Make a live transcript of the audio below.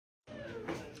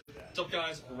What's up,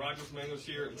 guys? Roger from Anglers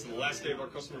here. It's the last day of our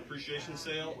customer appreciation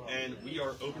sale, and we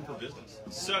are open for business.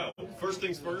 So, first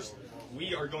things first,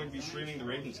 we are going to be streaming the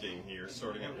Ravens game here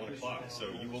starting at 1 o'clock. So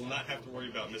you will not have to worry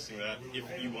about missing that if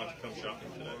you want to come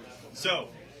shopping today. So,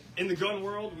 in the gun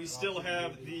world, we still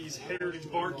have these Heritage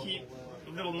Barkeep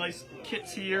little nice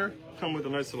kits here. Come with a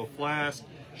nice little flask,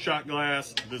 shot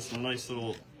glass, this nice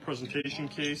little presentation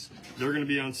case. They're going to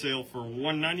be on sale for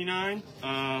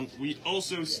 $1.99. We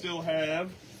also still have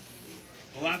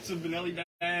lots of Benelli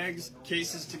bags,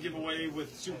 cases to give away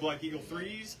with Super Black Eagle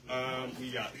 3s. We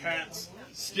got hats,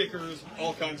 stickers,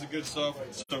 all kinds of good stuff.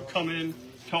 So come in,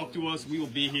 talk to us. We will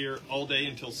be here all day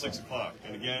until 6 o'clock.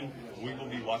 And again, we will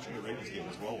be watching the Ravens game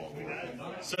as well while we're there.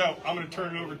 So I'm going to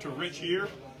turn it over to Rich here,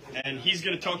 and he's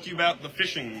going to talk to you about the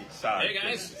fishing side. Hey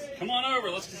guys, come on over.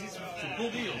 Let's see some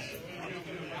cool deals.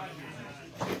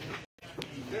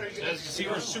 As you can see,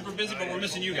 we're super busy, but we're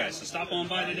missing you guys. So stop on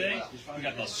by today. We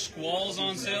got the squalls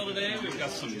on sale today. We've got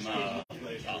some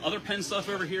other Penn stuff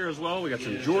over here as well. We got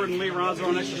some Jordan Lee rods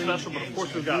on extra special, but of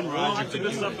course we've got lots of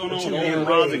good stuff going on with all the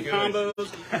rods and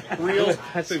combos, reels.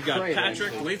 We've got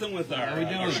Patrick Latham with our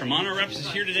Shimano reps is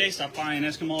here today. Stop by and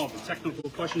ask him all the technical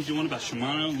questions you want about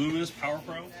Shimano, Luminous, Power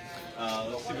Pro.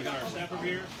 Let's see, we got our staff over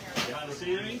here. Say hi to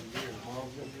Sammy.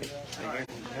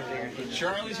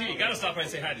 Charlie's here. You got to stop by and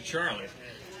say hi to Charlie.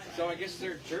 So I guess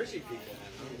they're Jersey people.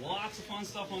 Lots of fun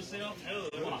stuff on sale.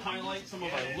 I want to highlight some of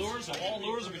our lures. So all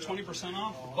lures will be 20%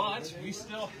 off, but we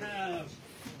still have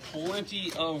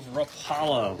plenty of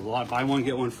Rapala. Buy one,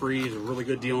 get one free. It's a really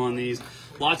good deal on these.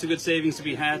 Lots of good savings to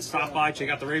be had. Stop by, check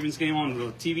out the Ravens game on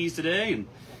the TVs today, and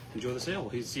enjoy the sale.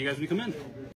 We'll see you guys when you come in.